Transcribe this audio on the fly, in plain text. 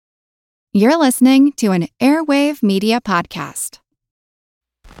You're listening to an Airwave Media Podcast.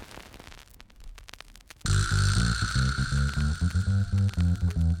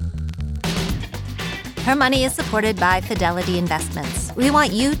 Her Money is supported by Fidelity Investments. We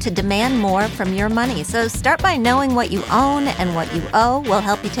want you to demand more from your money. So start by knowing what you own and what you owe. We'll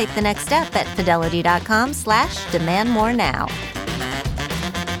help you take the next step at fidelity.com/demandmorenow.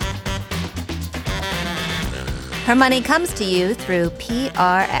 Her Money comes to you through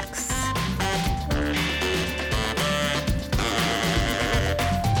PRX.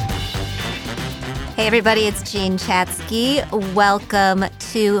 Hey everybody, it's Jean Chatzky. Welcome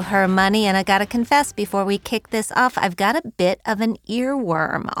to Her Money. And I gotta confess, before we kick this off, I've got a bit of an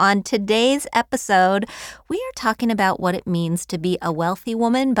earworm. On today's episode, we are talking about what it means to be a wealthy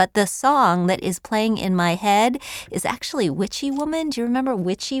woman, but the song that is playing in my head is actually Witchy Woman. Do you remember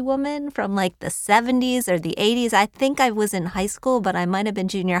Witchy Woman from like the 70s or the 80s? I think I was in high school, but I might have been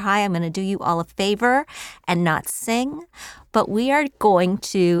junior high. I'm gonna do you all a favor and not sing. But we are going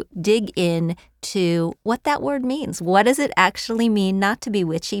to dig in to what that word means. What does it actually mean not to be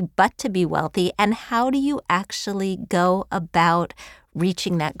witchy, but to be wealthy? And how do you actually go about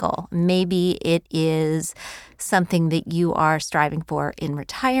reaching that goal? Maybe it is something that you are striving for in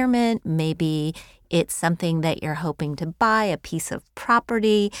retirement. Maybe it's something that you're hoping to buy, a piece of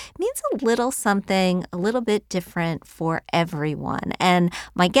property. It means a little something a little bit different for everyone. And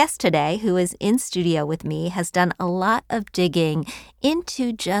my guest today, who is in studio with me, has done a lot of digging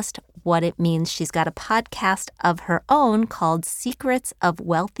into just what it means. She's got a podcast of her own called Secrets of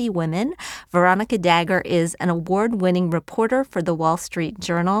Wealthy Women. Veronica Dagher is an award-winning reporter for the Wall Street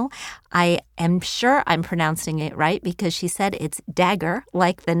Journal. I am sure I'm pronouncing it right because she said it's dagger,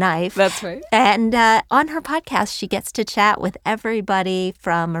 like the knife. That's right. And on her podcast, she gets to chat with everybody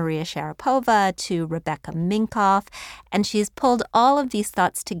from Maria Sharapova to Rebecca Minkoff. And she's pulled all of these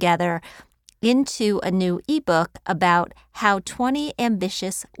thoughts together into a new ebook about how 20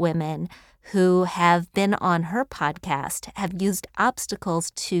 ambitious women who have been on her podcast have used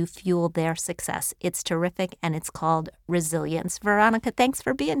obstacles to fuel their success. It's terrific, and it's called Resilience. Veronica, thanks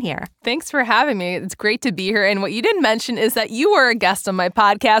for being here. Thanks for having me. It's great to be here. And what you didn't mention is that you were a guest on my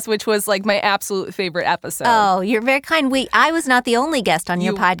podcast, which was like my absolute favorite episode. Oh, you're very kind. I was not the only guest on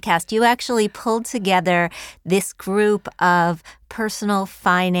your podcast. You actually pulled together this group of personal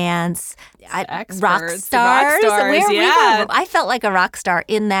finance experts, rock stars. Yeah. I felt like a rock star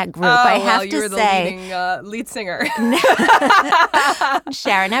in that group. Oh, I have you to were say, the lead singer.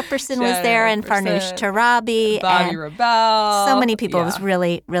 Sharon Epperson was there, and Farnoosh Torabi, Bobby and Rebell. so many people. Yeah. It was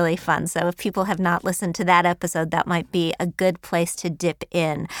really, really fun. So if people have not listened to that episode, that might be a good place to dip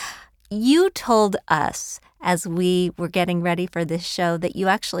in. You told us, as we were getting ready for this show, that you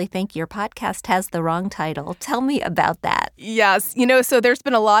actually think your podcast has the wrong title. Tell me about that. Yes. So there's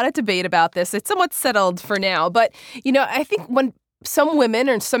been a lot of debate about this. It's somewhat settled for now. But, I think when some women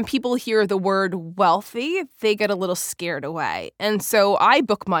or some people hear the word wealthy, they get a little scared away. And so I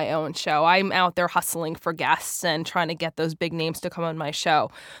book my own show. I'm out there hustling for guests and trying to get those big names to come on my show.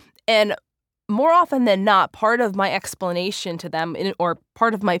 And more often than not, part of my explanation to them or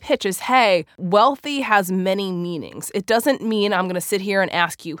part of my pitch is, hey, wealthy has many meanings. It doesn't mean I'm going to sit here and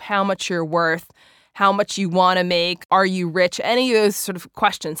ask you how much you're worth, how much you want to make, are you rich, any of those sort of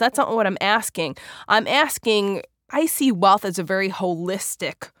questions. That's not what I'm asking. I see wealth as a very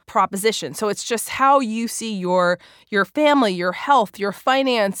holistic proposition. So it's just how you see your family, your health, your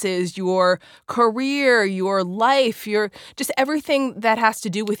finances, your career, your life, your just everything that has to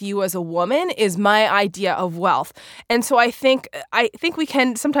do with you as a woman is my idea of wealth. And so I think we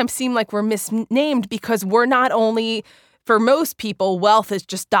can sometimes seem like we're misnamed because we're not only, for most people, wealth is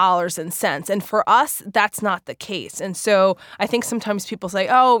just dollars and cents. And for us, that's not the case. And so I think sometimes people say,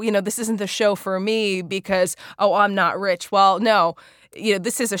 this isn't the show for me because, I'm not rich. Well, no.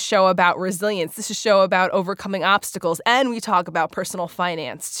 This is a show about resilience. This is a show about overcoming obstacles. And we talk about personal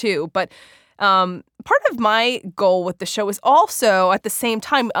finance, too. But part of my goal with the show is also, at the same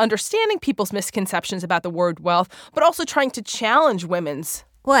time, understanding people's misconceptions about the word wealth, but also trying to challenge women's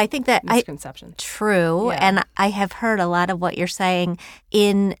Well, I think that misconceptions. True. Yeah. And I have heard a lot of what you're saying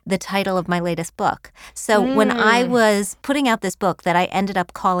in the title of my latest book. So when I was putting out this book that I ended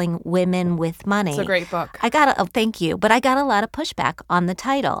up calling Women with Money. It's a great book. Thank you. But I got a lot of pushback on the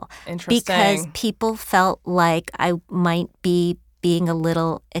title. Interesting. Because people felt like I might be being a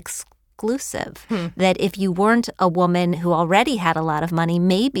little exclusive. That if you weren't a woman who already had a lot of money,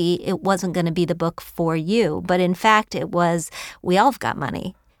 maybe it wasn't going to be the book for you. But in fact, it was, we all have got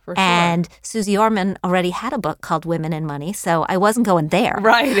money. For sure. And Susie Orman already had a book called Women and Money, so I wasn't going there.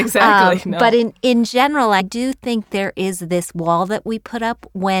 Right, exactly. No. But in general, I do think there is this wall that we put up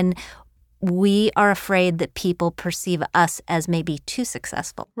when we are afraid that people perceive us as maybe too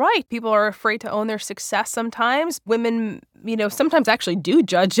successful. Right. People are afraid to own their success sometimes. Women, sometimes actually do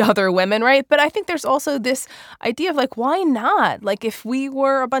judge other women, right? But I think there's also this idea of like, why not? Like if we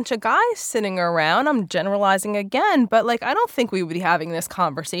were a bunch of guys sitting around, I'm generalizing again, but like I don't think we would be having this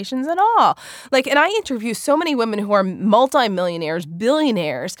conversations at all. Like, and I interview so many women who are multimillionaires,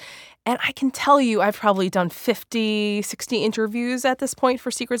 billionaires, and I can tell you I've probably done 50, 60 interviews at this point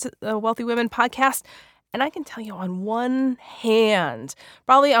for Secrets of Wealthy Women podcast. And I can tell you probably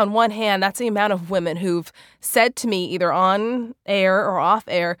on one hand, that's the amount of women who've said to me either on air or off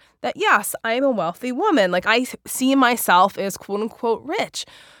air that, yes, I am a wealthy woman. Like I see myself as quote unquote rich.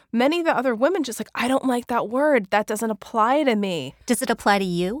 Many of the other women just like, I don't like that word. That doesn't apply to me. Does it apply to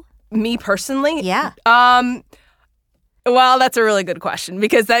you? Me personally? Yeah. Well, that's a really good question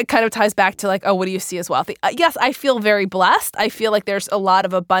because that kind of ties back to like, oh, what do you see as wealthy? Yes, I feel very blessed. I feel like there's a lot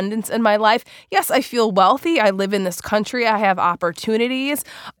of abundance in my life. Yes, I feel wealthy. I live in this country. I have opportunities.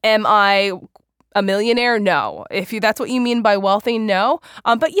 Am I a millionaire? No. If that's what you mean by wealthy, no.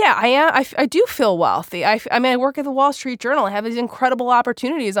 But yeah, I am. I do feel wealthy. I mean, I work at the Wall Street Journal. I have these incredible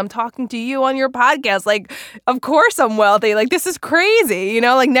opportunities. I'm talking to you on your podcast. Like, of course I'm wealthy. Like, this is crazy.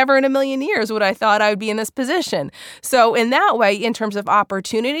 Like never in a million years would I thought I would be in this position. So in that way, in terms of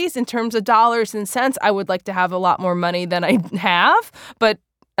opportunities, in terms of dollars and cents, I would like to have a lot more money than I have. But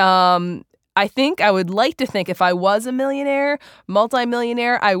I think I would like to think if I was a millionaire,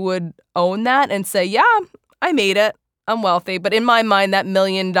 multimillionaire, I would own that and say, yeah, I made it. I'm wealthy. But in my mind, that $1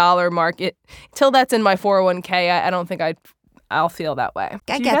 million market, till that's in my 401k, I don't think I'll feel that way.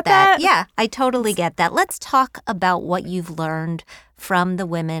 I get that. Yeah, I totally get that. Let's talk about what you've learned from the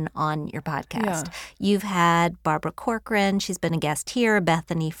women on your podcast. Yeah. You've had Barbara Corcoran. She's been a guest here.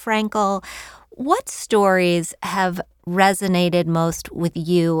 Bethany Frankel. What stories have resonated most with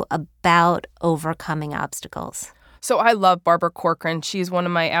you about overcoming obstacles? So I love Barbara Corcoran. She's one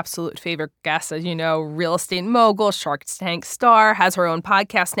of my absolute favorite guests, as you know, real estate mogul, Shark Tank star, has her own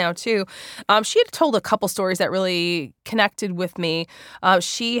podcast now too. She had told a couple stories that really connected with me.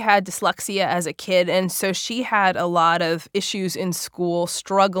 She had dyslexia as a kid, and so she had a lot of issues in school,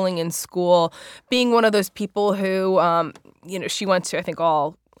 struggling in school, being one of those people who, she went to, I think,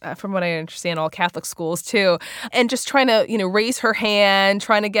 from what I understand, all Catholic schools too, and just trying to, raise her hand,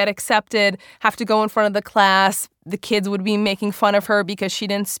 trying to get accepted, have to go in front of the class. The kids would be making fun of her because she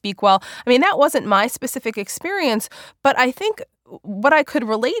didn't speak well. I mean, that wasn't my specific experience, but I think what I could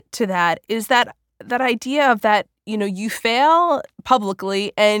relate to that is that idea of that, you fail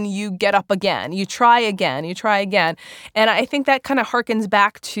publicly and you get up again. You try again. And I think that kind of harkens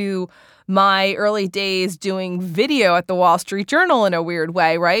back to my early days doing video at the Wall Street Journal in a weird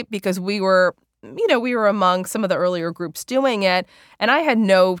way, right? Because we were among some of the earlier groups doing it, and I had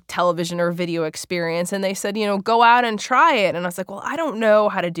no television or video experience. And they said, go out and try it. And I was like, well, I don't know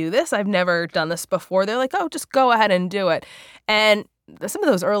how to do this. I've never done this before. They're like, oh, just go ahead and do it. And some of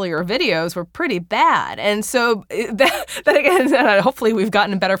those earlier videos were pretty bad. And so that again, hopefully we've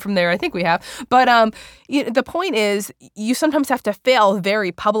gotten better from there. I think we have. But the point is you sometimes have to fail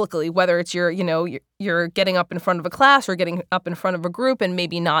very publicly, whether it's you're getting up in front of a class or getting up in front of a group and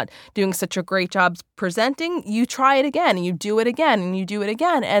maybe not doing such a great job presenting. You try it again and you do it again and you do it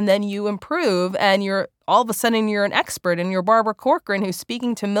again. And then you improve and all of a sudden you're an expert and you're Barbara Corcoran who's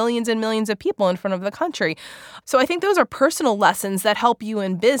speaking to millions and millions of people in front of the country. So I think those are personal lessons that help you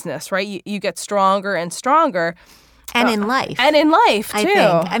in business, right? You get stronger and stronger. And in life. And in life, too. I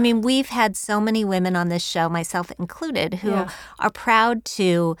think. I mean, we've had so many women on this show, myself included, who are proud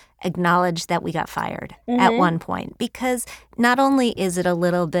to acknowledge that we got fired at one point. Because not only is it a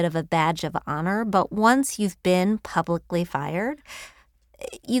little bit of a badge of honor, but once you've been publicly fired,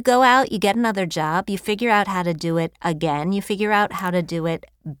 you go out, you get another job, you figure out how to do it again, you figure out how to do it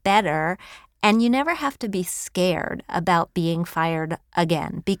better, and you never have to be scared about being fired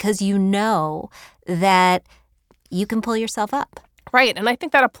again because you know that you can pull yourself up. Right. And I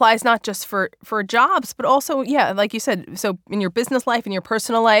think that applies not just for jobs, but also, like you said, so in your business life, in your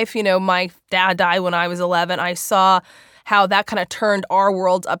personal life, my dad died when I was 11. I saw how that kind of turned our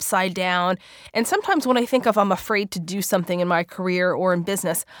world upside down. And sometimes when I think of I'm afraid to do something in my career or in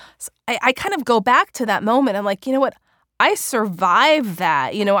business, I kind of go back to that moment. I'm like, you know what? I survived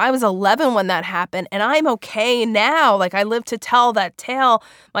that. I was 11 when that happened, and I'm okay now. Like, I live to tell that tale.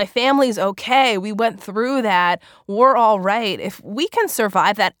 My family's okay. We went through that. We're all right. If we can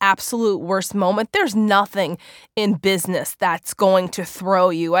survive that absolute worst moment, there's nothing in business that's going to throw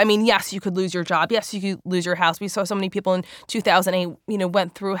you. I mean, yes, you could lose your job. Yes, you could lose your house. We saw so many people in 2008,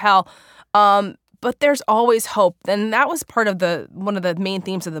 went through hell. but there's always hope. And that was part of one of the main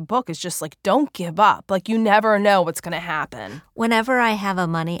themes of the book is just like, don't give up. Like, you never know what's going to happen. Whenever I have a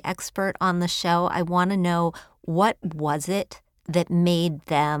money expert on the show, I want to know, what was it that made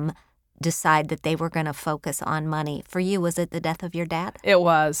them decide that they were going to focus on money? For you, was it the death of your dad? It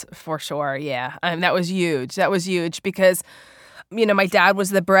was, for sure, yeah. That was huge. That was huge because, my dad was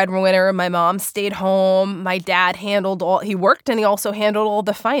the breadwinner. My mom stayed home. My dad he worked and he also handled all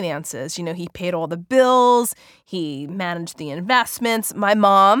the finances. He paid all the bills. He managed the investments. My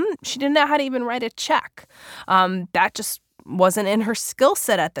mom, she didn't know how to even write a check. That just wasn't in her skill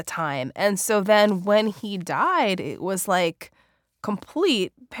set at the time. And so then when he died, it was like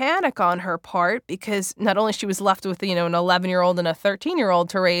complete panic on her part because not only she was left with, an 11-year-old and a 13-year-old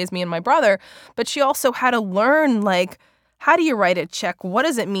to raise me and my brother, but she also had to learn, like, how do you write a check? What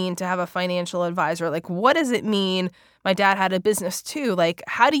does it mean to have a financial advisor? Like, what does it mean? My dad had a business too. Like,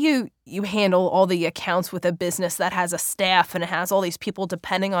 how do you handle all the accounts with a business that has a staff and it has all these people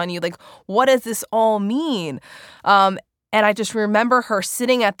depending on you? Like, what does this all mean? And I just remember her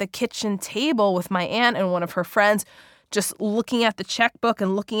sitting at the kitchen table with my aunt and one of her friends, just looking at the checkbook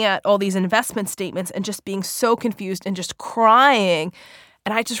and looking at all these investment statements and just being so confused and just crying.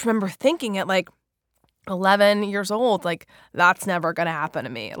 And I just remember thinking at like 11 years old, like, that's never going to happen to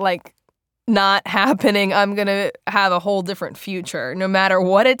me. Like, not happening. I'm going to have a whole different future. No matter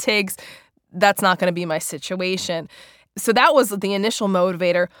what it takes, that's not going to be my situation. So that was the initial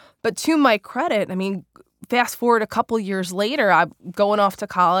motivator. But to my credit, fast forward a couple years later, I'm going off to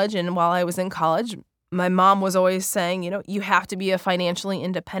college. And while I was in college, my mom was always saying, you have to be a financially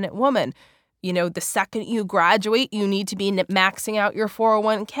independent woman. The second you graduate, you need to be maxing out your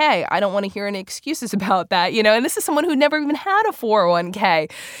 401k. I don't want to hear any excuses about that, and this is someone who never even had a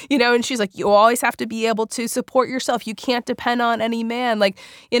 401k, and she's like, you always have to be able to support yourself. You can't depend on any man. Like,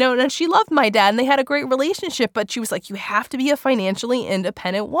 and she loved my dad and they had a great relationship, but she was like, you have to be a financially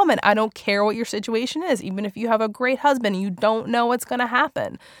independent woman. I don't care what your situation is. Even if you have a great husband, you don't know what's going to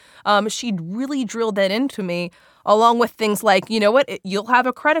happen. She really drilled that into me, along with things like, you'll have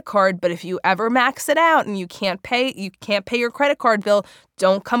a credit card, but if you ever max it out and you can't pay your credit card bill,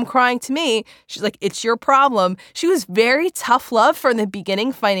 don't come crying to me. She's like, it's your problem. She was very tough love from the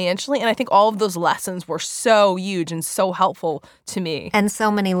beginning financially, and I think all of those lessons were so huge and so helpful to me. And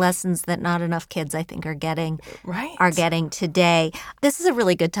so many lessons that not enough kids, I think, are getting today. This is a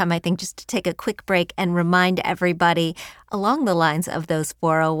really good time, I think, just to take a quick break and remind everybody along the lines of those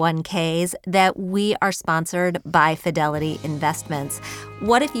 401ks that we are sponsored by Fidelity Investments.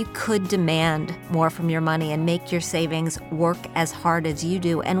 What if you could demand more from your money and make your savings work as hard as you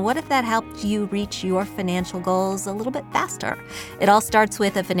do? And what if that helped you reach your financial goals a little bit faster? It all starts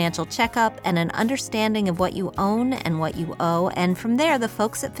with a financial checkup and an understanding of what you own and what you owe. And from there, the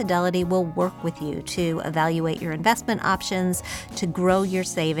folks at Fidelity will work with you to evaluate your investment options, to grow your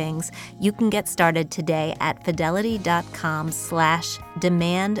savings. You can get started today at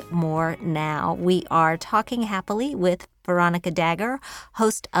fidelity.com/demandmorenow. We are talking happily with Veronica Dagher,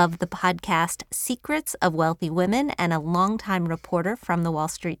 host of the podcast Secrets of Wealthy Women and a longtime reporter from the Wall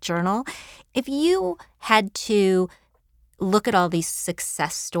Street Journal. If you had to look at all these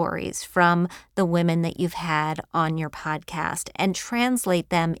success stories from the women that you've had on your podcast and translate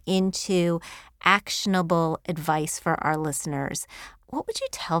them into actionable advice for our listeners, what would you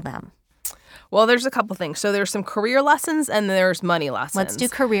tell them? Well, there's a couple things. So there's some career lessons and there's money lessons. Let's do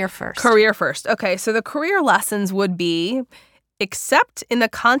career first. Career first. Okay, so the career lessons would be, except in the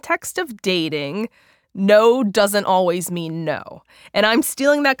context of dating, no doesn't always mean no. And I'm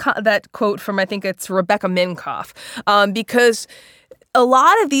stealing that quote from, I think it's Rebecca Minkoff, because a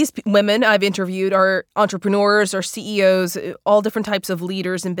lot of these women I've interviewed are entrepreneurs or CEOs, all different types of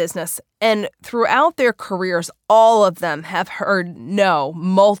leaders in business. And throughout their careers, all of them have heard no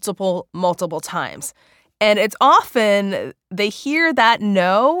multiple times. And it's often they hear that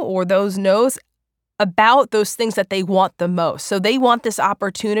no or those no's about those things that they want the most. So they want this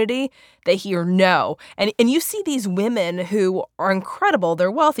opportunity, they hear no. And you see these women who are incredible, they're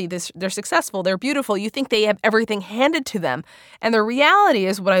wealthy, they're successful, they're beautiful, you think they have everything handed to them. And the reality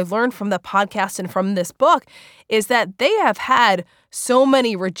is, what I've learned from the podcast and from this book is that they have had so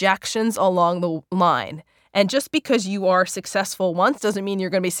many rejections along the line. And just because you are successful once doesn't mean you're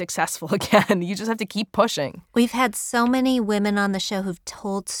going to be successful again. You just have to keep pushing. We've had so many women on the show who've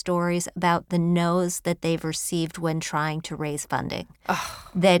told stories about the no's that they've received when trying to raise funding.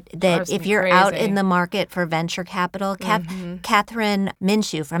 That if you're out in the market for venture capital, Catherine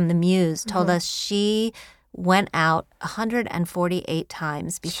Minshew from The Muse told us she went out 148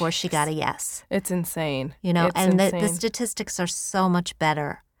 times before she got a yes. It's insane. The statistics are so much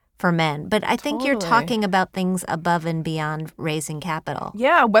better for men. But I think you're Totally. talking about things above and beyond raising capital.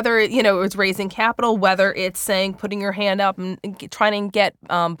 Yeah, whether it's raising capital, whether it's saying putting your hand up and trying to get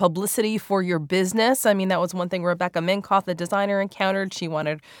publicity for your business. I mean, that was one thing Rebecca Minkoff, the designer, encountered. She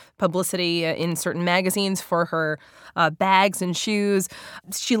wanted publicity in certain magazines for her bags and shoes.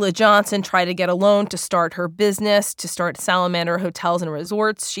 Sheila Johnson tried to get a loan to start her business, to start Salamander Hotels and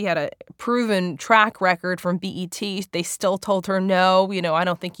Resorts. She had a proven track record from BET. They still told her no. I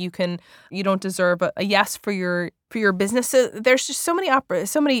don't think you don't deserve a yes for your business. So there's just so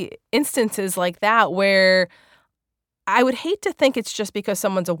many instances like that where I would hate to think it's just because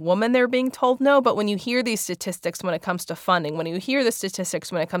someone's a woman they're being told no, but when you hear these statistics when it comes to funding, when you hear the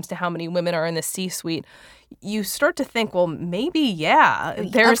statistics when it comes to how many women are in the C-suite, you start to think, well, maybe, yeah,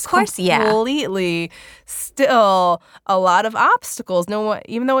 there's of course, completely still a lot of obstacles.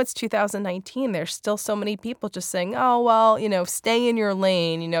 Even though it's 2019, there's still so many people just saying, oh, well, stay in your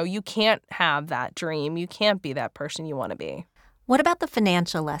lane. You can't have that dream. You can't be that person you want to be. What about the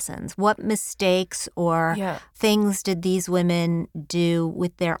financial lessons? What mistakes or things did these women do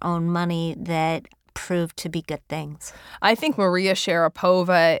with their own money that proved to be good things? I think Maria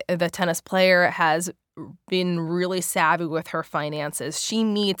Sharapova, the tennis player, has been really savvy with her finances. She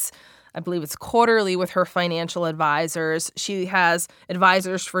meets, I believe it's quarterly, with her financial advisors. She has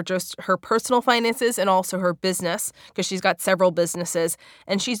advisors for just her personal finances and also her business, because she's got several businesses,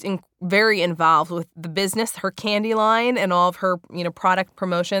 and she's very involved with the business, her candy line, and all of her product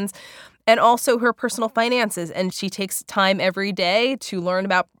promotions, and also her personal finances. And she takes time every day to learn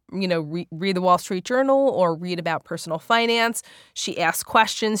about read the Wall Street Journal or read about personal finance. She asks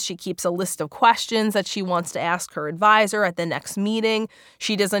questions. She keeps a list of questions that she wants to ask her advisor at the next meeting.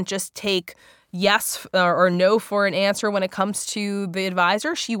 She doesn't just take yes or no for an answer when it comes to the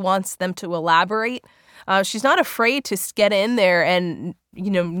advisor. She wants them to elaborate. She's not afraid to get in there and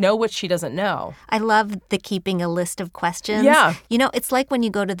know what she doesn't know. I love the keeping a list of questions. Yeah. It's like when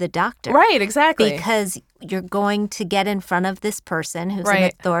you go to the doctor. Right, exactly. Because you're going to get in front of this person who's an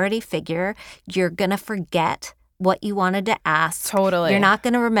authority figure. You're going to forget what you wanted to ask. Totally. You're not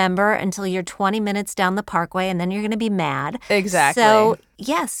going to remember until you're 20 minutes down the parkway, and then you're going to be mad. Exactly. So,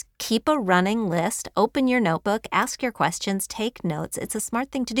 yes, keep a running list. Open your notebook. Ask your questions. Take notes. It's a smart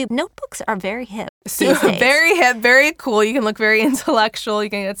thing to do. Notebooks are very hip these days. Very hip, very cool. You can look very intellectual.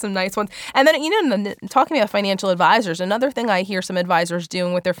 You can get some nice ones. And then, talking about financial advisors, another thing I hear some advisors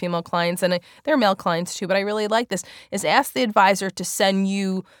doing with their female clients, and their male clients too, but I really like this, is ask the advisor to send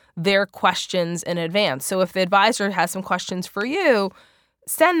you their questions in advance. So if the advisor has some questions for you,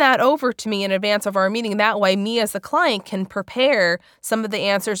 send that over to me in advance of our meeting. That way, me as the client can prepare some of the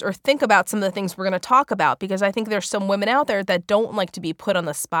answers or think about some of the things we're going to talk about, because I think there's some women out there that don't like to be put on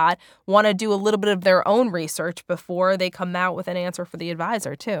the spot, want to do a little bit of their own research before they come out with an answer for the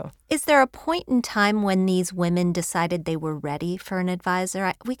advisor, too. Is there a point in time when these women decided they were ready for an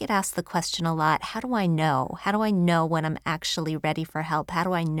advisor? We get asked the question a lot. How do I know? How do I know when I'm actually ready for help? How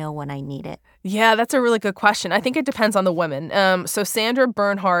do I know when I need it? Yeah, that's a really good question. I think it depends on the women. So Sandra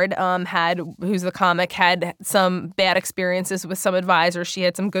Bernhard, who's the comic, had some bad experiences with some advisors. She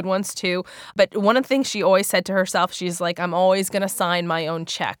had some good ones too. But one of the things she always said to herself, she's like, I'm always going to sign my own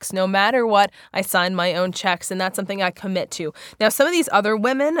checks. No matter what, I sign my own checks, and that's something I commit to. Now, some of these other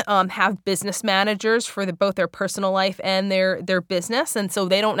women have business managers for both their personal life and their business, and so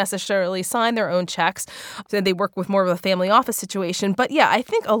they don't necessarily sign their own checks. So they work with more of a family office situation. But yeah, I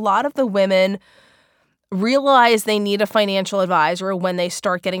think a lot of the women realize they need a financial advisor when they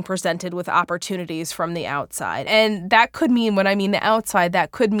start getting presented with opportunities from the outside. And that could mean, when I mean the outside,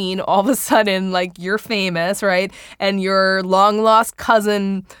 that could mean all of a sudden, like, you're famous, right? And your long-lost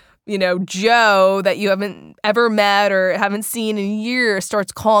cousin, Joe, that you haven't ever met or haven't seen in years,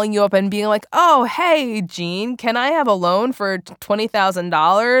 starts calling you up and being like, oh, hey, Jean, can I have a loan for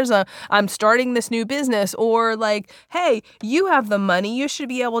 $20,000? I'm starting this new business. Or like, hey, you have the money. You should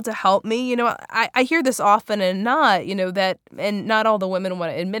be able to help me. I hear this often and not, that, and not all the women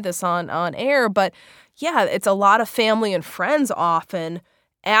want to admit this on air, but yeah, it's a lot of family and friends often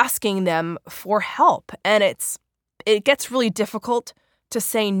asking them for help. And it gets really difficult to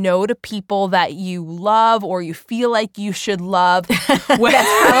say no to people that you love or you feel like you should love. That's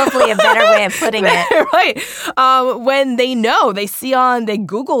probably a better way of putting it. Right. When they they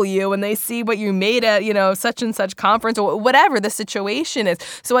Google you and they see what you made at, such and such conference or whatever the situation is.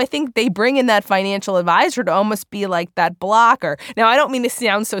 So I think they bring in that financial advisor to almost be like that blocker. Now, I don't mean to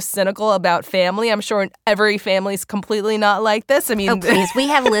sound so cynical about family. I'm sure every family is completely not like this. I mean, oh, please. We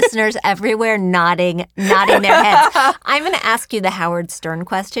have listeners everywhere nodding their heads. I'm going to ask you the Howard Stern Stern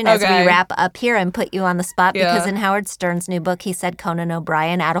question as we wrap up here and put you on the spot because in Howard Stern's new book, he said Conan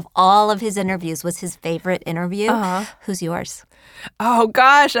O'Brien, out of all of his interviews, was his favorite interview. Who's yours? Oh,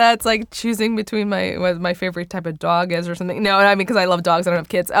 gosh. It's like choosing between what my favorite type of dog is or something. No, I mean, because I love dogs. I don't have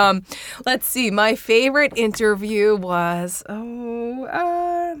kids. Let's see. My favorite interview was,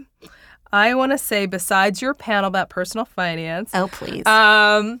 I want to say, besides your panel about personal finance. Oh, please.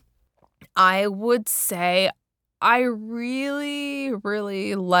 I would say I really,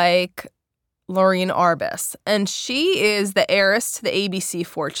 really like Laureen Arbus, and she is the heiress to the ABC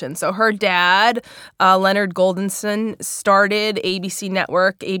fortune. So her dad, Leonard Goldenson, started ABC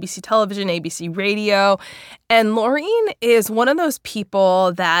Network, ABC Television, ABC Radio, and Laureen is one of those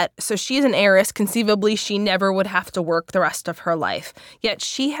people so she's an heiress. Conceivably, she never would have to work the rest of her life. Yet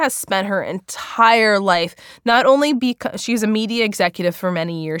she has spent her entire life, not only because she's a media executive for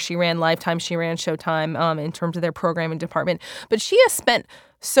many years, she ran Lifetime, she ran Showtime in terms of their programming department, but she has spent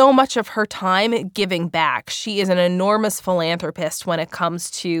so much of her time giving back. She is an enormous philanthropist when it comes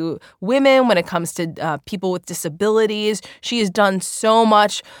to women, when it comes to people with disabilities. She has done so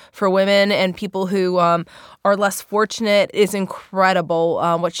much for women and people who are less fortunate. It is incredible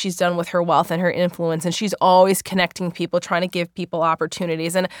what she's done with her wealth and her influence. And she's always connecting people, trying to give people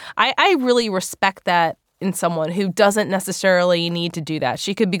opportunities. And I really respect that in someone who doesn't necessarily need to do that.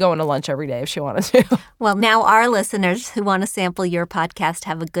 She could be going to lunch every day if she wanted to. Well, now our listeners who want to sample your podcast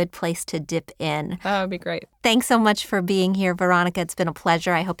have a good place to dip in. That would be great. Thanks so much for being here, Veronica. It's been a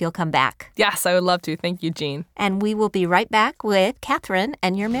pleasure. I hope you'll come back. Yes, I would love to. Thank you, Jean. And we will be right back with Catherine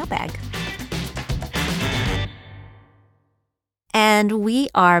and your mailbag. And we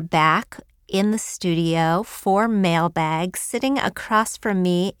are back in the studio for Mailbag. Sitting across from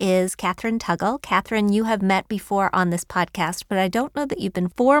me is Katherine Tuggle. Katherine, you have met before on this podcast, but I don't know that you've been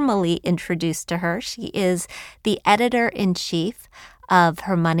formally introduced to her. She is the editor-in-chief of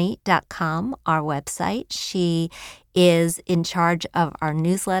hermoney.com, our website. She is in charge of our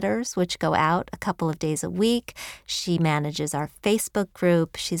newsletters, which go out a couple of days a week. She manages our Facebook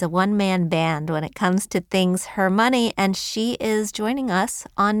group. She's a one-man band when it comes to things Her Money, and she is joining us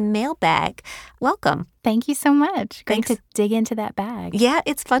on Mailbag. Welcome. Thank you so much. Great Thanks. to dig into that bag. Yeah,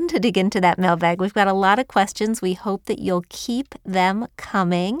 it's fun to dig into that mailbag. We've got a lot of questions. We hope that you'll keep them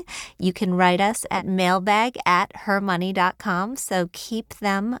coming. You can write us at mailbag@hermoney.com, so keep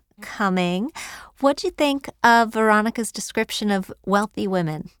them coming. What do you think of Veronica's description of wealthy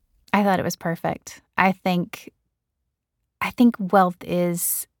women? I thought it was perfect. I think wealth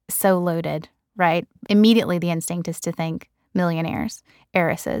is so loaded, right? Immediately the instinct is to think millionaires,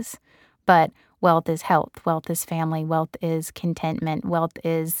 heiresses, but wealth is health, wealth is family, wealth is contentment, wealth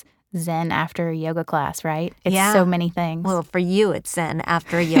is Zen after a yoga class, right? It's so many things. Well, for you, it's Zen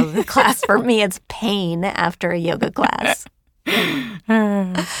after a yoga class. For me, it's pain after a yoga class.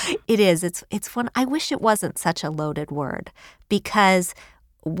 It is. It's fun. I wish it wasn't such a loaded word, because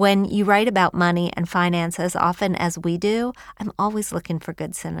when you write about money and finance as often as we do, I'm always looking for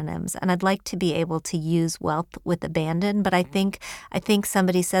good synonyms, and I'd like to be able to use wealth with abandon. But I think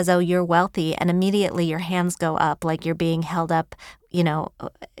somebody says, "Oh, you're wealthy," and immediately your hands go up like you're being held up, in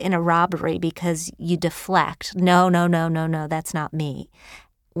a robbery because you deflect. No, that's not me.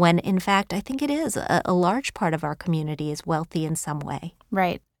 When in fact, I think it is a large part of our community is wealthy in some way.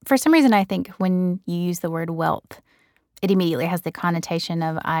 Right. For some reason, I think when you use the word wealth, it immediately has the connotation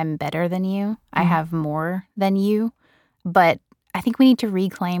of I'm better than you, I have more than you. But I think we need to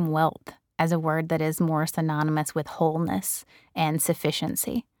reclaim wealth as a word that is more synonymous with wholeness and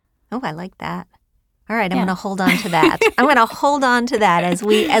sufficiency. Oh, I like that. All right, I'm going to hold on to that. I'm going to hold on to that as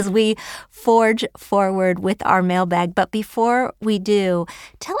we forge forward with our mailbag. But before we do,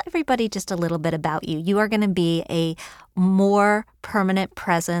 tell everybody just a little bit about you. You are going to be a more permanent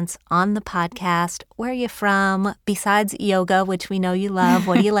presence on the podcast. Where are you from? Besides yoga, which we know you love,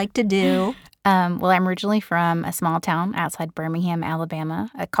 what do you like to do? Well, I'm originally from a small town outside Birmingham, Alabama,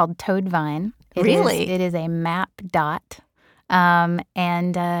 called Toadvine. It is a map dot.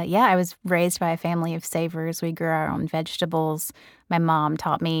 I was raised by a family of savers. We grew our own vegetables. My mom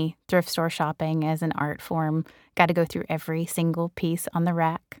taught me thrift store shopping as an art form. Got to go through every single piece on the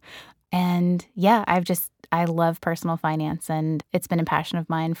rack. And I love personal finance, and it's been a passion of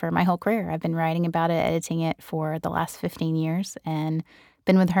mine for my whole career. I've been writing about it, editing it for the last 15 years, and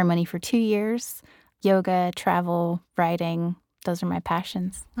been with Her Money for 2 years. Yoga, travel, writing. Those are my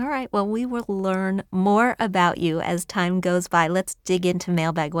passions. All right. Well, we will learn more about you as time goes by. Let's dig into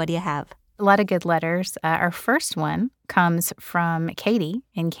mailbag. What do you have? A lot of good letters. Our first one comes from Katie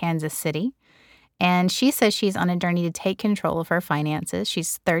in Kansas City. And she says she's on a journey to take control of her finances.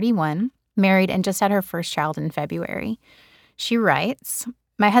 She's 31, married, and just had her first child in February. She writes,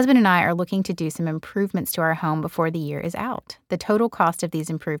 my husband and I are looking to do some improvements to our home before the year is out. The total cost of these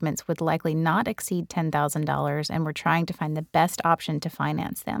improvements would likely not exceed $10,000, and we're trying to find the best option to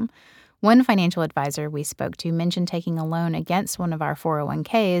finance them. One financial advisor we spoke to mentioned taking a loan against one of our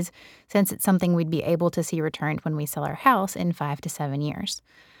 401ks, since it's something we'd be able to see returned when we sell our house in 5 to 7 years.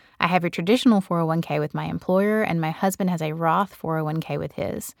 I have a traditional 401k with my employer, and my husband has a Roth 401k with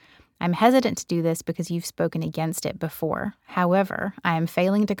his. I'm hesitant to do this because you've spoken against it before. However, I am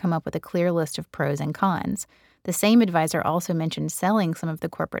failing to come up with a clear list of pros and cons. The same advisor also mentioned selling some of the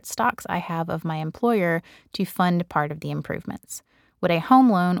corporate stocks I have of my employer to fund part of the improvements. Would a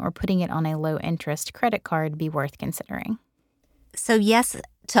home loan or putting it on a low-interest credit card be worth considering? So yes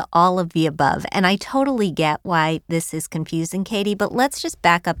to all of the above. And I totally get why this is confusing, Katie, but let's just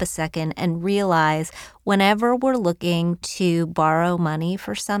back up a second and realize whenever we're looking to borrow money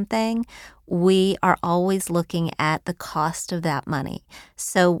for something, we are always looking at the cost of that money.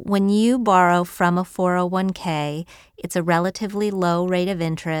 So when you borrow from a 401k, it's a relatively low rate of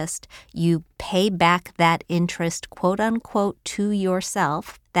interest. You pay back that interest, quote unquote, to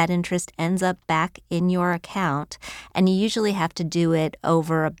yourself. That interest ends up back in your account, and you usually have to do it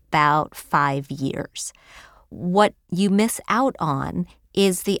over about 5 years. What you miss out on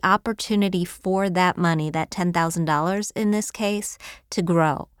is the opportunity for that money, that $10,000 in this case, to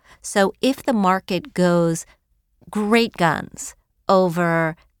grow. So if the market goes great guns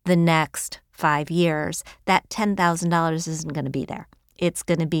over the next 5 years, that $10,000 isn't going to be there. It's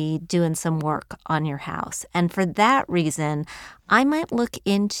going to be doing some work on your house. And for that reason, I might look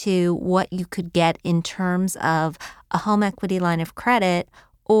into what you could get in terms of a home equity line of credit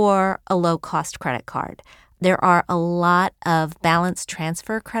or a low-cost credit card. There are a lot of balance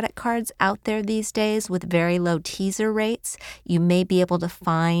transfer credit cards out there these days with very low teaser rates. You may be able to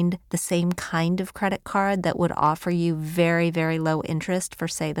find the same kind of credit card that would offer you very, very low interest for,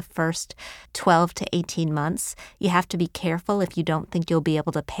 say, the first 12 to 18 months. You have to be careful if you don't think you'll be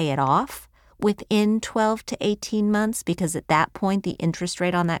able to pay it off within 12 to 18 months, because at that point, the interest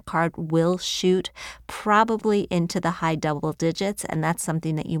rate on that card will shoot probably into the high double digits, and that's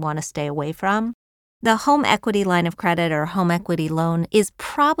something that you want to stay away from. The home equity line of credit or home equity loan is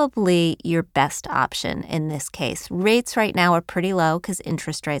probably your best option in this case. Rates right now are pretty low because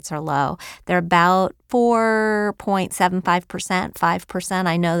interest rates are low. They're about 4.75%, 5%.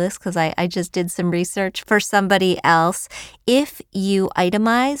 I know this because I just did some research for somebody else. If you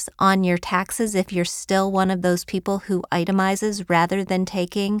itemize on your taxes, if you're still one of those people who itemizes rather than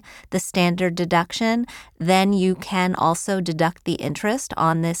taking the standard deduction, then you can also deduct the interest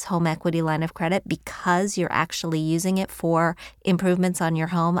on this home equity line of credit because you're actually using it for improvements on your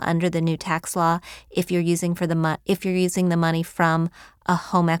home under the new tax law. If you're using the money from a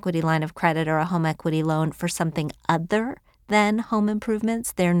home equity line of credit or a home equity loan for something other than home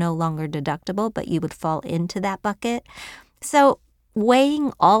improvements, they're no longer deductible, but you would fall into that bucket. So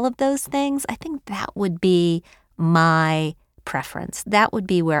weighing all of those things, I think that would be my preference. That would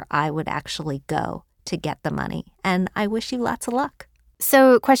be where I would actually go to get the money. And I wish you lots of luck.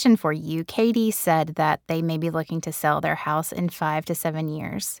 So, question for you. Katie said that they may be looking to sell their house in 5 to 7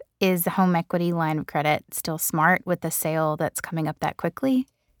 years. Is the home equity line of credit still smart with the sale that's coming up that quickly?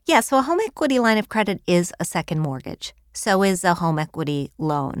 Yeah, so a home equity line of credit is a second mortgage. So is a home equity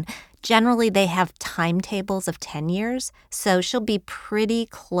loan. Generally, they have timetables of 10 years, so she'll be pretty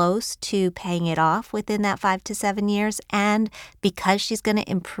close to paying it off within that 5 to 7 years. And because she's going to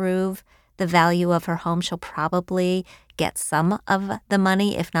improve the value of her home, she'll probably get some of the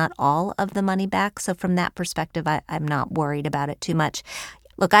money, if not all of the money back. So from that perspective, I'm not worried about it too much.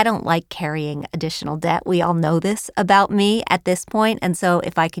 Look, I don't like carrying additional debt. We all know this about me at this point. And so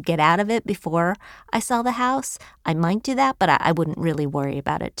if I could get out of it before I sell the house, I might do that, but I wouldn't really worry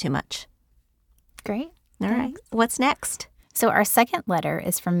about it too much. Great. All right. What's next? So our second letter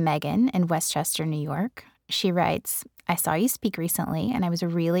is from Megan in Westchester, New York. She writes, I saw you speak recently, and I was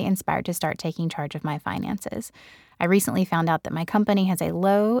really inspired to start taking charge of my finances. I recently found out that my company has a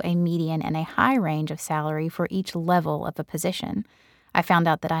low, a median, and a high range of salary for each level of a position. I found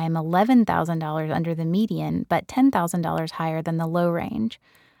out that I am $11,000 under the median, but $10,000 higher than the low range.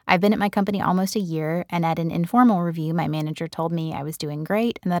 I've been at my company almost a year, and at an informal review, my manager told me I was doing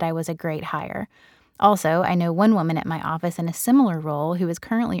great and that I was a great hire. Also, I know one woman at my office in a similar role who is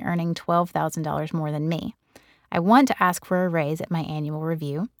currently earning $12,000 more than me. I want to ask for a raise at my annual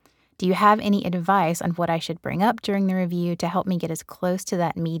review. Do you have any advice on what I should bring up during the review to help me get as close to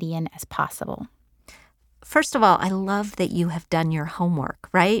that median as possible? First of all, I love that you have done your homework,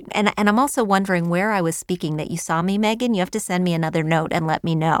 right? And I'm also wondering where I was speaking that you saw me, Megan. You have to send me another note and let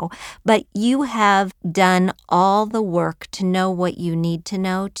me know. But you have done all the work to know what you need to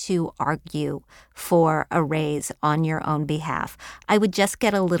know to argue for a raise on your own behalf. I would just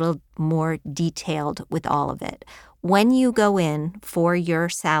get a little more detailed with all of it. When you go in for your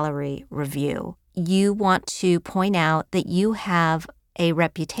salary review, you want to point out that you have a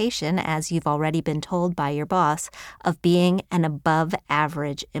reputation, as you've already been told by your boss, of being an above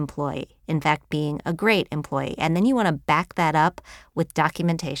average employee. In fact, being a great employee. And then you want to back that up with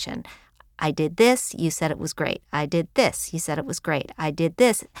documentation. I did this, you said it was great. I did this, you said it was great. I did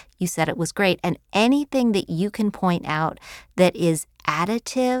this, you said it was great. And anything that you can point out that is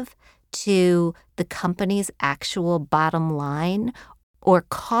additive to the company's actual bottom line or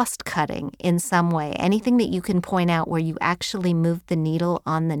cost cutting in some way, anything that you can point out where you actually move the needle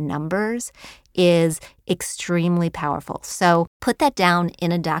on the numbers is extremely powerful. So put that down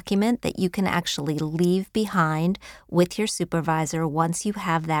in a document that you can actually leave behind with your supervisor once you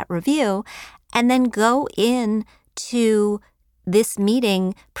have that review, and then go in to this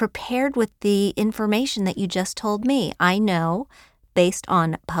meeting prepared with the information that you just told me. I know, based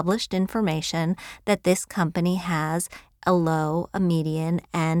on published information, that this company has a low, a median,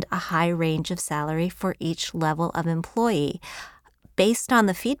 and a high range of salary for each level of employee. Based on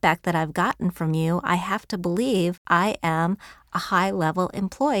the feedback that I've gotten from you, I have to believe I am a high-level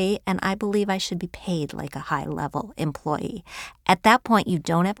employee, and I believe I should be paid like a high-level employee. At that point, you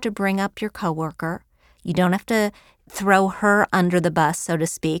don't have to bring up your coworker. You don't have to throw her under the bus, so to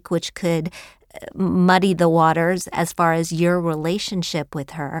speak, which could muddy the waters as far as your relationship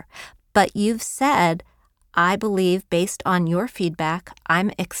with her. But you've said, I believe, based on your feedback, I'm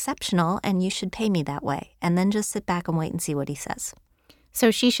exceptional and you should pay me that way. And then just sit back and wait and see what he says.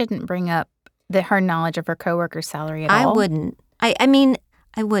 So she shouldn't bring up her knowledge of her coworker's salary at all? I wouldn't. I mean,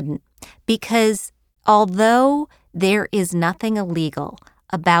 I wouldn't. Because although there is nothing illegal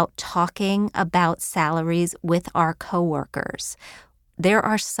about talking about salaries with our coworkers, there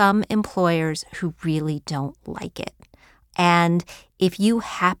are some employers who really don't like it. And if you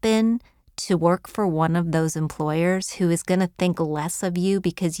happen to work for one of those employers who is going to think less of you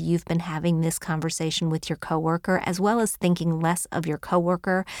because you've been having this conversation with your coworker, as well as thinking less of your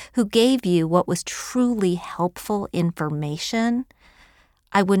coworker who gave you what was truly helpful information,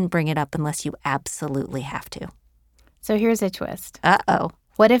 I wouldn't bring it up unless you absolutely have to. So here's a twist. Uh-oh.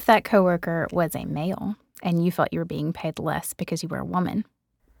 What if that coworker was a male and you felt you were being paid less because you were a woman?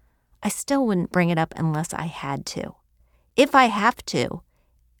 I still wouldn't bring it up unless I had to. If I have to,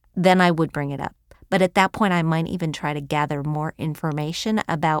 then I would bring it up. But at that point, I might even try to gather more information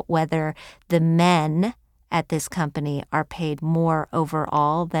about whether the men at this company are paid more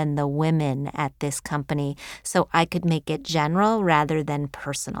overall than the women at this company, so I could make it general rather than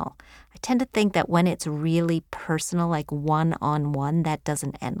personal. I tend to think that when it's really personal, like one-on-one, that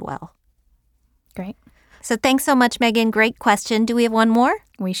doesn't end well. Great. So thanks so much, Megan. Great question. Do we have one more?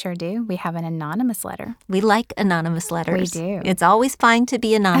 We sure do. We have an anonymous letter. We like anonymous letters. We do. It's always fine to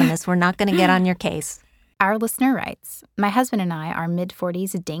be anonymous. We're not going to get on your case. Our listener writes, my husband and I are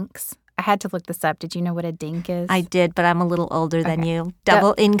mid-40s dinks. I had to look this up. Did you know what a dink is? I did, but I'm a little older than you.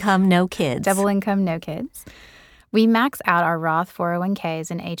 Double income, no kids. Double income, no kids. We max out our Roth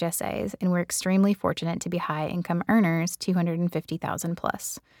 401ks and HSAs, and we're extremely fortunate to be high-income earners, $250,000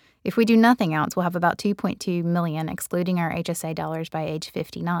 plus. If we do nothing else, we'll have about $2.2 million, excluding our HSA dollars, by age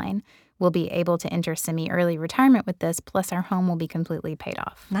 59. We'll be able to enter semi-early retirement with this, plus our home will be completely paid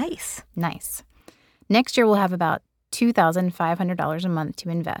off. Nice. Next year, we'll have about $2,500 a month to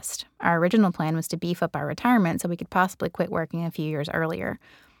invest. Our original plan was to beef up our retirement so we could possibly quit working a few years earlier.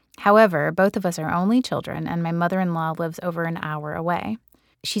 However, both of us are only children, and my mother-in-law lives over an hour away.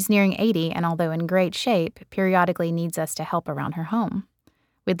 She's nearing 80, and although in great shape, periodically needs us to help around her home.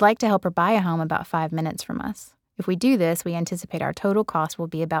 We'd like to help her buy a home about 5 minutes from us. If we do this, we anticipate our total cost will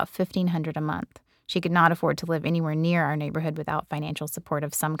be about $1,500 a month. She could not afford to live anywhere near our neighborhood without financial support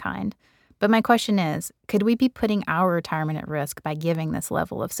of some kind. But my question is, could we be putting our retirement at risk by giving this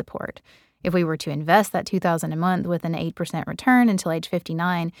level of support? If we were to invest that $2,000 a month with an 8% return until age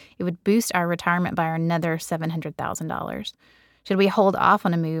 59, it would boost our retirement by another $700,000. Should we hold off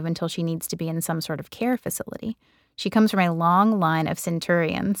on a move until she needs to be in some sort of care facility? She comes from a long line of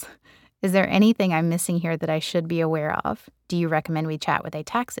centurions. Is there anything I'm missing here that I should be aware of? Do you recommend we chat with a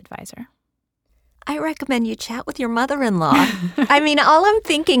tax advisor? I recommend you chat with your mother-in-law. I mean, all I'm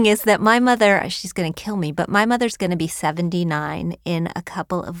thinking is that my mother, she's going to kill me, but my mother's going to be 79 in a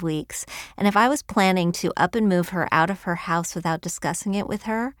couple of weeks. And if I was planning to up and move her out of her house without discussing it with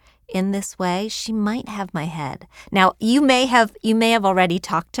her, in this way, she might have my head. Now, you may have already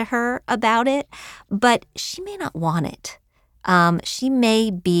talked to her about it, but she may not want it. She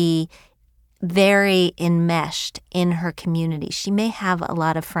may be very enmeshed in her community. She may have a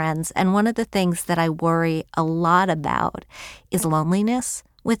lot of friends. And one of the things that I worry a lot about is loneliness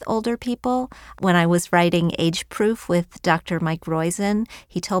with older people. When I was writing Age Proof with Dr. Mike Roizen,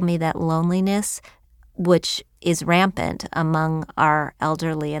 he told me that loneliness, which is rampant among our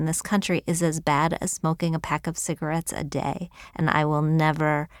elderly in this country, is as bad as smoking a pack of cigarettes a day. And I will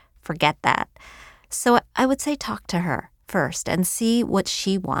never forget that. So I would say talk to her first and see what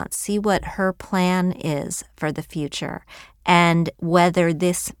she wants, see what her plan is for the future, and whether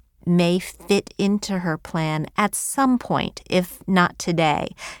this may fit into her plan at some point, if not today.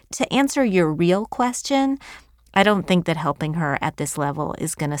 To answer your real question, I don't think that helping her at this level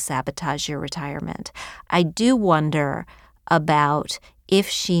is going to sabotage your retirement. I do wonder about if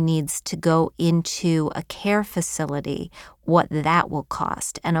she needs to go into a care facility, what that will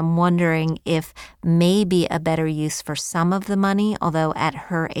cost. And I'm wondering if maybe a better use for some of the money, although at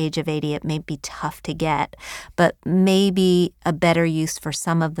her age of 80 it may be tough to get, but maybe a better use for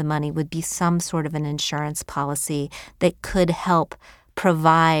some of the money would be some sort of an insurance policy that could help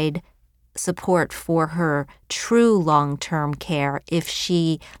provide support for her true long-term care if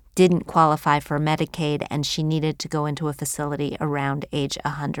she didn't qualify for Medicaid and she needed to go into a facility around age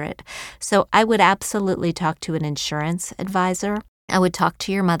 100. So I would absolutely talk to an insurance advisor. I would talk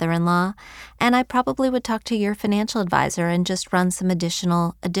to your mother-in-law, and I probably would talk to your financial advisor and just run some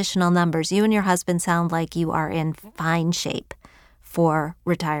additional numbers. You and your husband sound like you are in fine shape for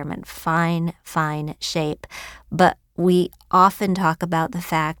retirement, fine shape. But we often talk about the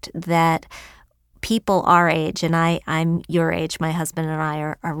fact that people our age, and I'm your age, my husband and I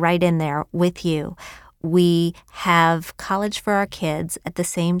are right in there with you. We have college for our kids. At the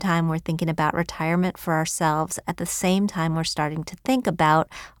same time, we're thinking about retirement for ourselves. At the same time, we're starting to think about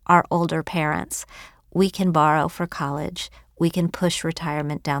our older parents. We can borrow for college. We can push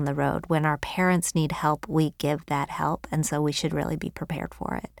retirement down the road. When our parents need help, we give that help, and so we should really be prepared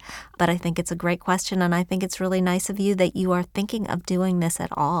for it. But I think it's a great question, and I think it's really nice of you that you are thinking of doing this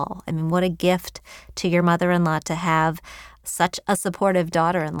at all. I mean, what a gift to your mother-in-law to have such a supportive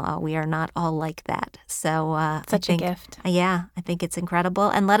daughter-in-law. We are not all like that. So a gift. Yeah, I think it's incredible.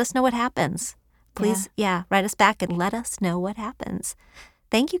 And let us know what happens. Please, write us back and let us know what happens.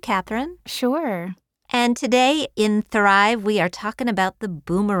 Thank you, Catherine. Sure. And today in Thrive, we are talking about the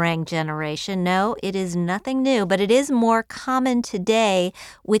boomerang generation. No, it is nothing new, but it is more common today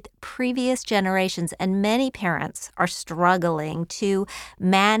with previous generations. And many parents are struggling to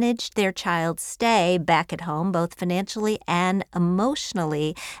manage their child's stay back at home, both financially and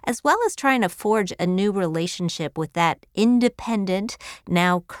emotionally, as well as trying to forge a new relationship with that independent,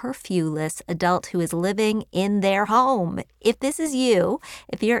 now curfew-less adult who is living in their home. If this is you,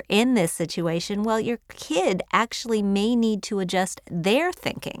 if you're in this situation, well, your kid actually may need to adjust their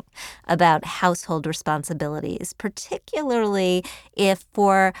thinking about household responsibilities, particularly if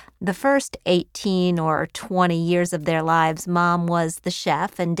for the first 18 or 20 years of their lives, mom was the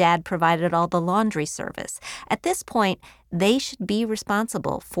chef and dad provided all the laundry service. At this point, they should be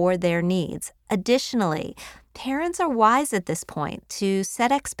responsible for their needs. Additionally, parents are wise at this point to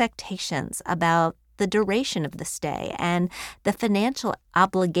set expectations about the duration of the stay and the financial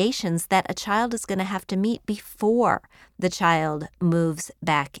obligations that a child is going to have to meet before the child moves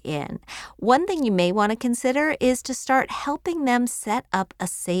back in. One thing you may want to consider is to start helping them set up a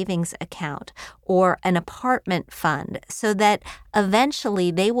savings account or an apartment fund so that eventually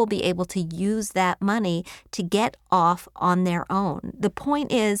they will be able to use that money to get off on their own. The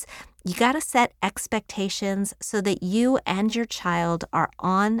point is, you got to set expectations so that you and your child are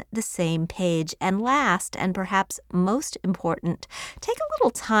on the same page. And last, and perhaps most important, take a little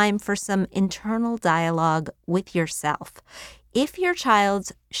time for some internal dialogue with yourself. If your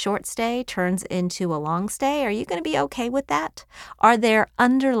child's short stay turns into a long stay, are you going to be okay with that? Are there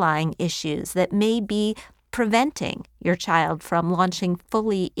underlying issues that may be preventing your child from launching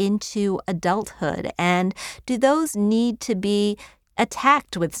fully into adulthood? And do those need to be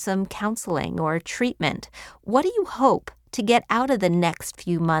attacked with some counseling or treatment? What do you hope to get out of the next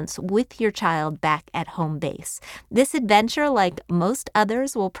few months with your child back at home base? This adventure, like most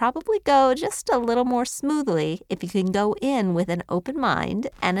others, will probably go just a little more smoothly if you can go in with an open mind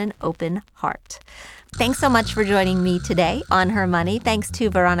and an open heart. Thanks so much for joining me today on Her Money. Thanks to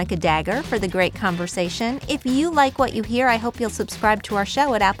Veronica Dagher for the great conversation. If you like what you hear, I hope you'll subscribe to our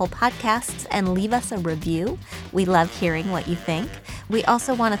show at Apple Podcasts and leave us a review. We love hearing what you think. We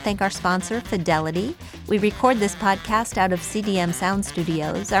also want to thank our sponsor, Fidelity. We record this podcast out of CDM Sound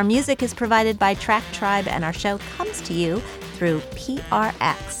Studios. Our music is provided by Track Tribe, and our show comes to you through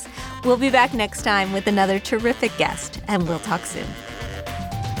PRX. We'll be back next time with another terrific guest, and we'll talk soon.